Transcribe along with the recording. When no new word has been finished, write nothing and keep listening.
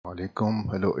alaikum.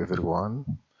 Hello everyone.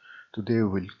 Today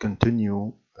we'll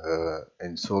continue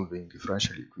in solving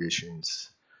differential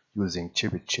equations using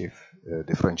Chebyshev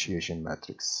differentiation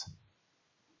matrix.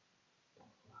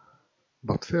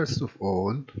 But first of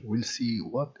all, we'll see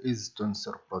what is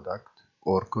tensor product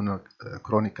or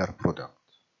Kronecker product,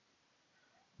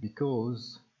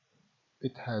 because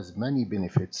it has many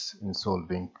benefits in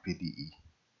solving PDE.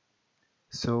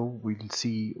 So we'll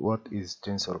see what is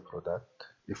tensor product.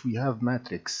 If we have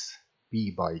matrix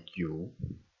P by Q,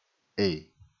 A,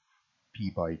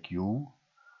 P by Q,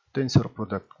 tensor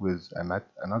product with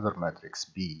another matrix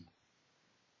B,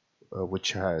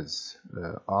 which has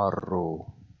R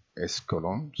row S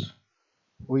columns,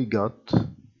 we got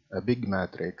a big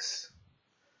matrix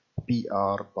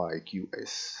PR by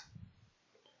QS.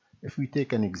 If we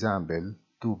take an example,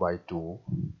 2 by 2,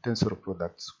 tensor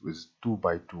products with 2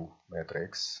 by 2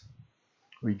 matrix,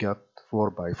 we got 4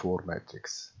 by 4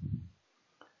 matrix.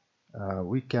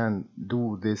 We can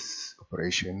do this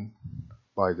operation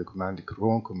by the command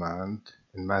kron command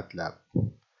in Matlab.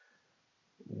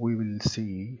 We will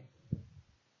see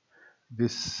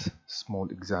this small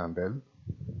example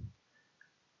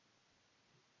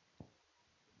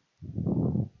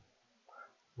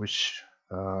which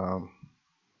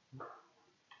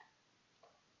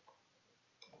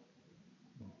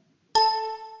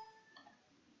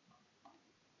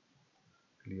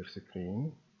clear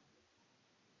screen.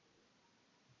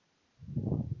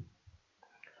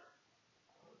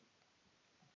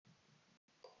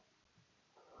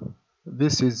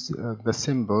 This is the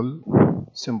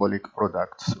symbolic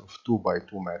products of 2 by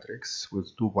 2 matrix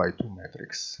with 2 by 2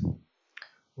 matrix.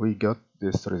 We got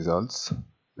these results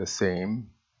the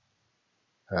same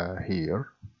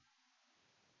here.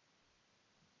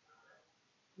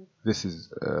 This is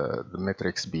the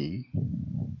matrix B,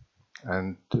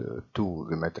 and 2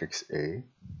 the matrix A,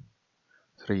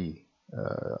 3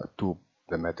 2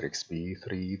 the matrix B,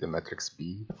 3 the matrix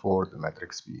B, 4 the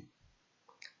matrix B.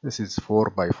 This is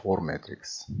 4 by 4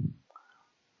 matrix.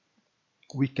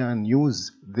 We can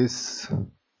use this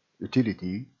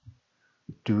utility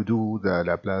to do the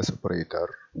Laplace operator,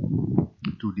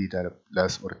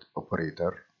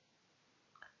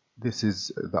 This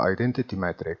is the identity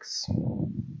matrix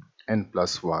n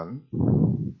plus 1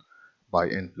 by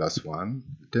n plus 1,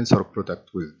 tensor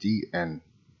product with dn.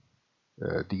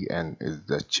 Dn is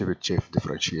the Chebyshev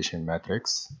differentiation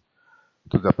matrix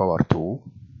to the power 2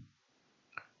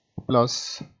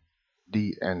 plus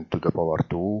dn to the power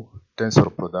 2, tensor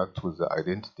product with the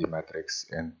identity matrix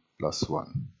n plus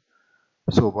 1.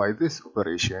 So by this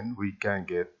operation we can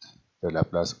get the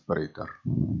Laplace operator,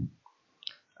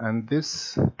 and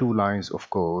these two lines of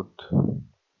code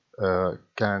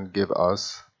can give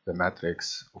us the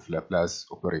matrix of Laplace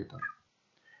operator.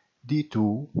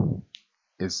 D2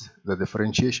 is the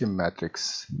differentiation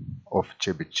matrix of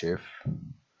Chebyshev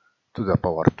to the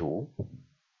power 2.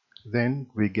 Then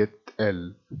we get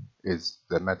L is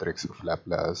the matrix of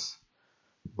Laplace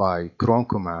by kron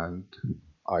command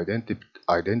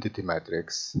identity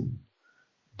matrix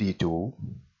D2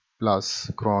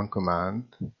 plus kron command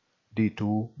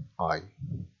D2I.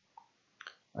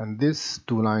 And these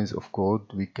two lines of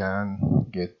code we can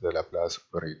get the Laplace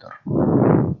operator.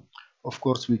 Of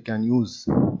course, we can use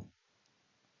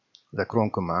the kron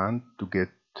command to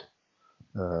get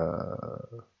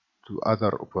to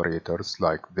other operators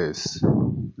like this,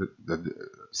 the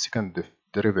second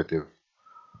derivative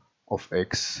of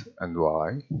x and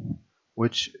y,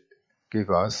 which give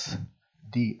us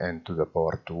dn to the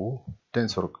power 2,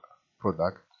 tensor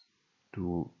product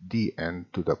to dn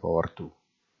to the power 2.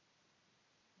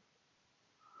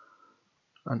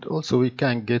 And also we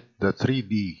can get the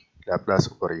 3D Laplace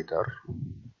operator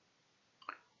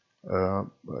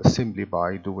simply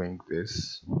by doing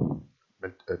this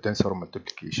tensor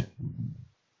multiplication.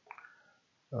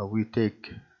 We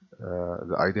take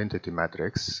the identity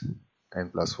matrix n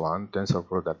plus 1, tensor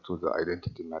product with the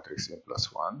identity matrix n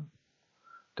plus 1,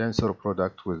 tensor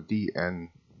product with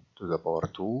dn to the power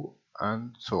 2,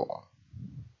 and so on.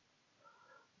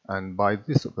 And by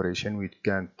this operation we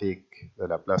can take the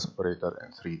Laplace operator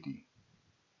in 3D.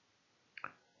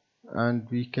 And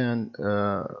we can,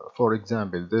 for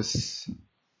example, this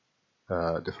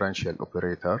differential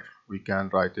operator, we can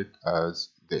write it as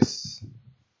this,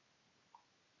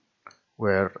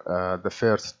 where the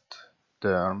first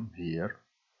term here,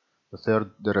 the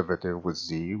third derivative with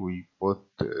z, we put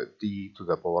d to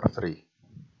the power 3.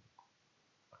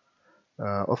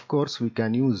 Of course, we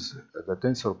can use the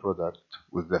tensor product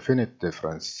with the finite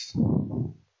difference.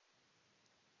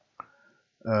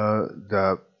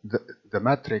 The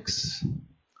matrix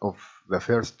of the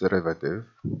first derivative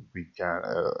we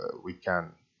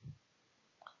can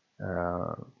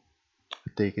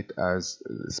take it as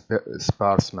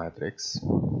sparse matrix.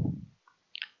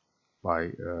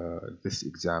 By this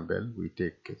example, we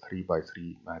take a 3 by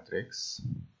 3 matrix,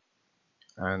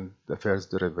 and the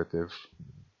first derivative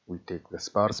we take the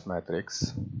sparse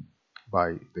matrix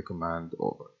by the command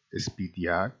or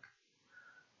spdiag,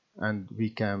 and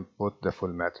we can put the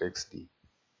full matrix D.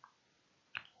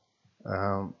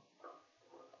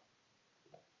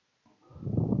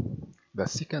 The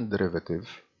second derivative,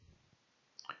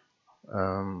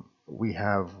 we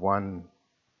have one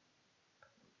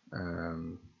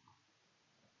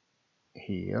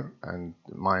here and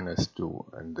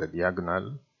 -2 in the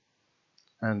diagonal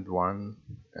and 1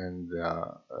 in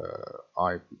the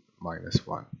I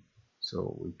 -1.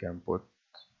 So we can put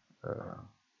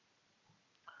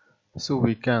so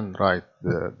we can write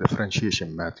the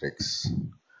differentiation matrix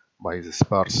by the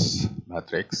sparse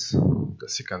matrix,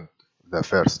 the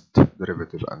first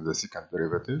derivative and the second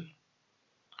derivative.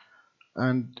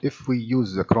 And if we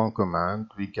use the kron command,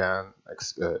 we can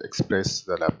express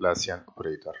the Laplacian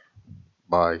operator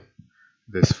by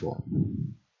this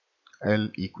form: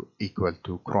 L equal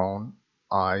to kron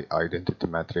I identity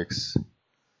matrix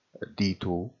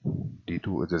D2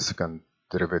 is the second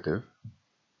derivative,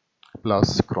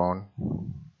 plus kron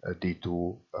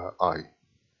D2 I.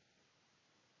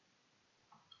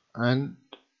 And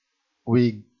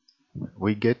we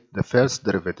get the first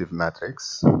derivative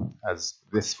matrix as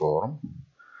this form,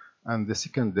 and the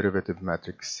second derivative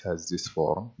matrix has this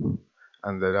form,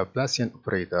 and the Laplacian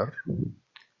operator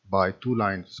by 2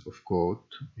 lines of code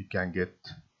we can get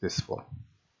this form.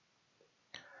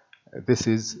 This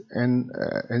is n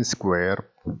square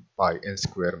by n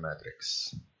square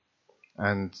matrix,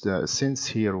 and since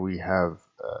here we have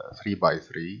 3 by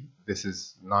 3, this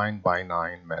is 9 by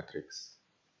 9 matrix.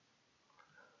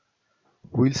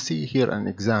 We'll see here an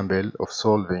example of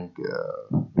solving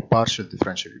partial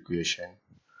differential equation,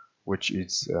 which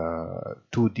is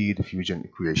 2D diffusion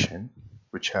equation,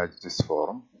 which has this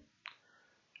form: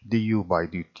 du by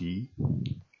dt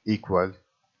equal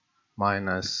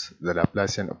minus the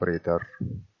Laplacian operator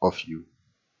of u.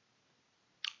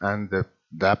 And the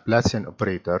Laplacian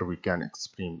operator we can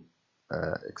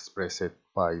express it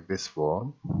by this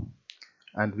form,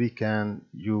 and we can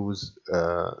use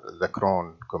the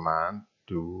kron command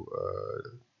to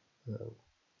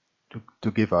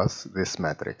give us this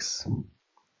matrix.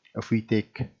 If we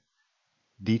take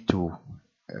D2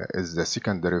 is the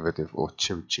second derivative of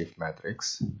Chebyshev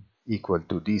matrix equal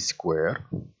to D square,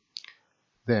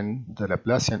 then the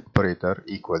Laplacian operator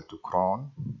equal to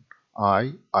kron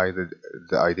I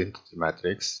the identity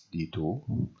matrix D2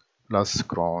 plus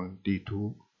kron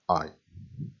D2 I.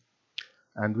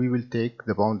 And we will take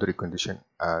the boundary condition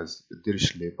as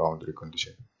Dirichlet boundary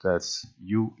condition. That's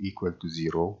u equal to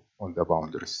 0 on the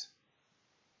boundaries.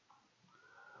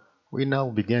 We now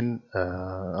begin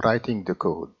writing the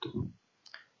code.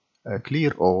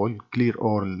 Clear all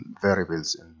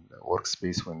variables in the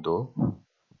workspace window.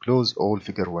 Close all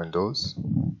figure windows.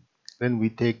 Then we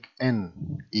take n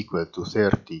equal to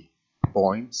 30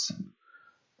 points,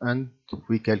 and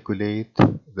we calculate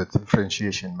the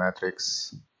differentiation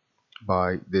matrix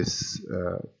by this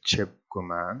cheb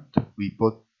command. We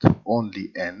put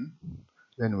only n,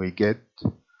 then we get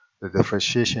the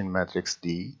differentiation matrix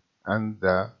D and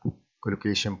the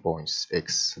collocation points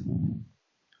x.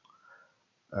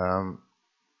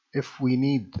 If we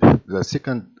need the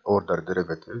second order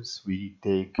derivatives, we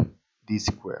take d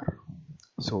square.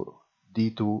 So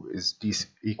d2 is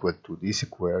equal to d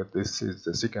square. This is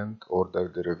the second order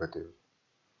derivative.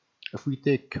 If we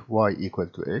take y equal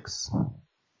to x,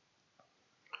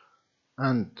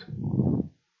 and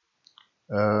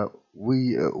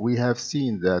we have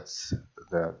seen that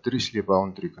the Dirichlet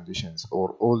boundary conditions,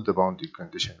 or all the boundary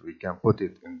conditions, we can put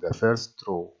it in the first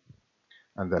row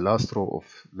and the last row of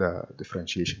the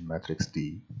differentiation matrix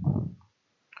D.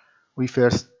 We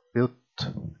first put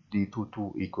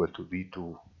D22 equal to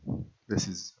D2. This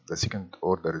is the second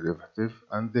order derivative,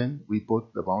 and then we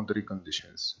put the boundary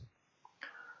conditions.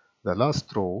 The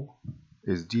last row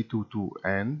is D22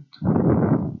 and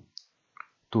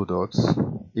 2 dots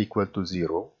equal to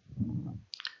 0.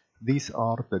 These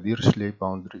are the Dirichlet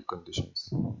boundary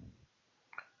conditions.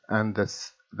 And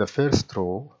that's the first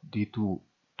row,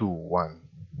 D221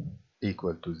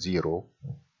 equal to 0,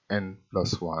 n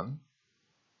plus 1.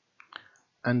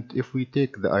 And if we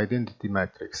take the identity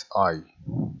matrix I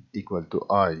equal to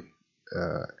I,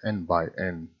 n by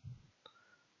n,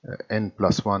 n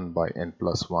plus 1 by n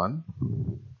plus 1,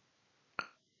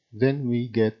 then we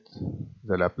get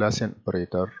the Laplacian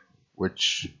operator,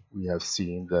 which we have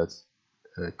seen that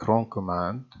kron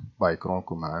command by kron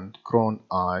command, kron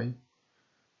I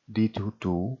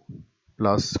d22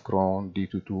 plus kron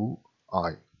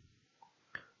d22I.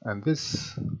 And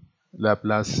this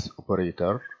Laplace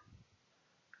operator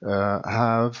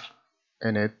have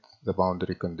in it the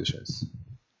boundary conditions.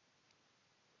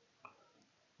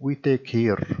 We take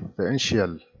here the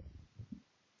initial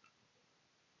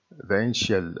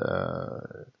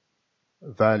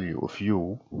value of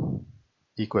u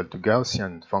equal to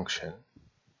Gaussian function,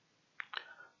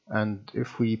 and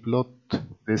if we plot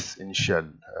this initial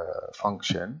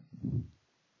function,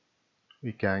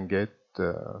 we can get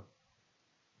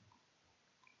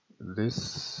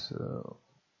this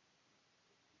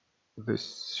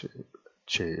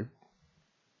shape.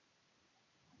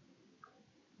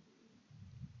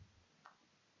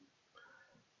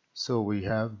 So we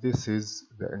have, this is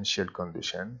the initial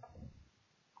condition,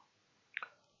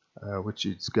 which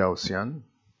is Gaussian,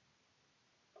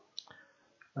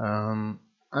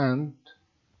 and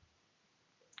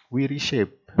we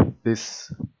reshape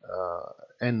this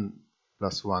n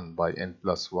plus 1 by n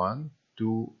plus 1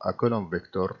 to a column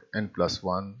vector n plus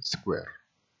 1 square.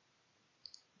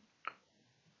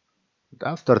 And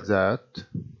after that,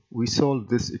 we solve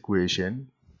this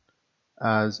equation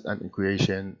as an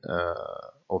equation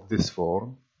of this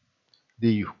form: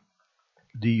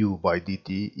 du by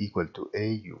dt equal to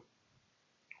au,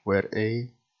 where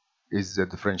a is the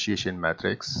differentiation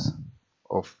matrix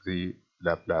of the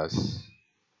Laplace.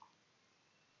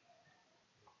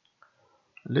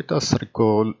 Let us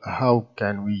recall how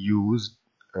can we use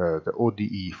the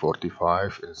ODE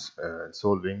 45 in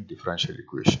solving differential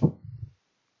equation.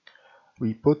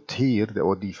 We put here the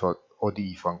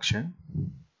ODE function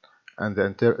and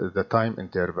the time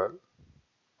interval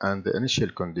and the initial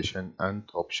condition and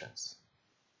options.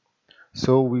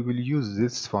 So we will use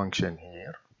this function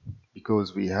here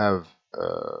because we have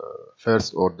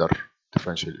first order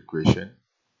differential equation.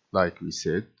 Like we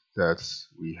said, that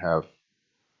we have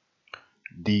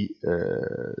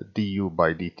du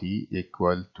by dt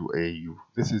equal to au.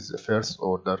 This is the first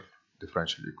order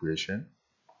differential equation,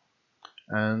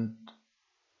 and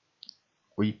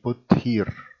we put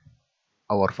here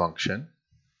our function.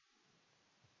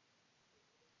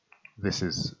 This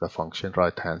is the function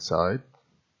right hand side,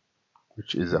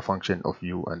 which is a function of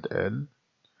u and l,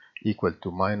 equal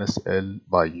to minus l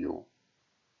by u,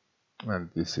 and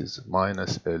this is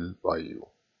minus l by u.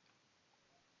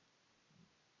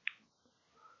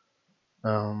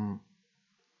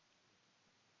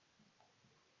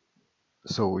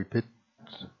 So we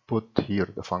put here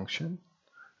the function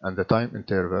and the time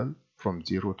interval from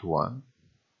 0 to 1,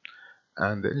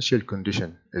 and the initial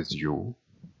condition is u,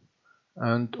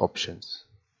 and options.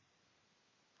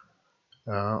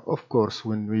 Of course,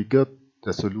 when we get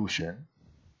the solution,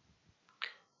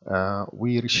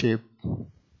 we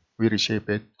reshape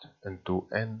it into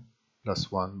n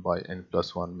plus 1 by n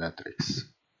plus 1 matrix,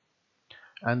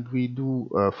 and we do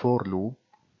a for loop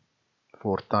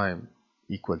for time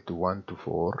equal to 1 to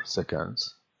 4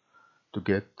 seconds to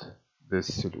get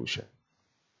this solution.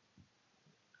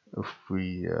 If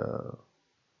we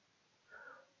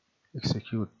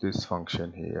execute this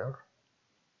function here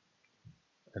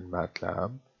in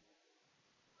Matlab,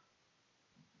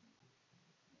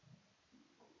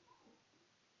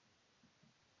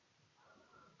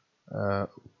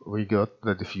 we got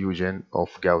the diffusion of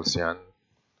Gaussian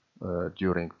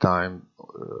during time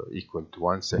equal to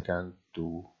 1 second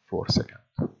to 4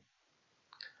 seconds.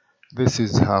 This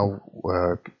is how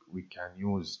we can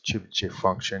use Chebyshev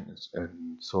functions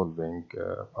in solving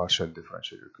partial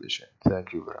differential equation.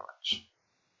 Thank you very much.